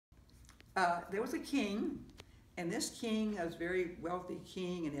There was a king, and this king was a very wealthy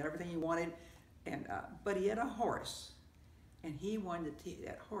king and had everything he wanted, and but he had a horse, and he wanted to take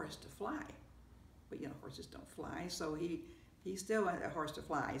that horse to fly. But you know, horses don't fly, so he still wanted that horse to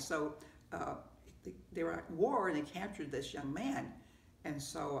fly. So uh, they were at war, and they captured this young man, and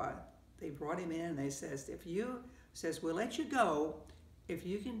so they brought him in, and they says, if you says we'll let you go if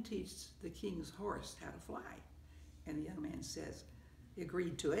you can teach the king's horse how to fly. And the young man says, he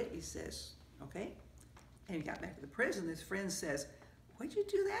agreed to it. He says, okay. And he got back to the prison. His friend says, what'd you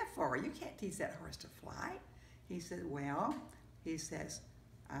do that for? You can't teach that horse to fly. He said, well, he says,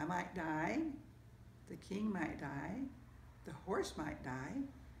 I might die, the king might die, the horse might die,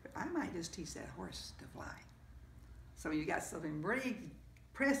 but I might just teach that horse to fly. So you got something really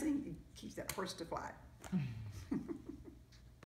pressing, you teach that horse to fly.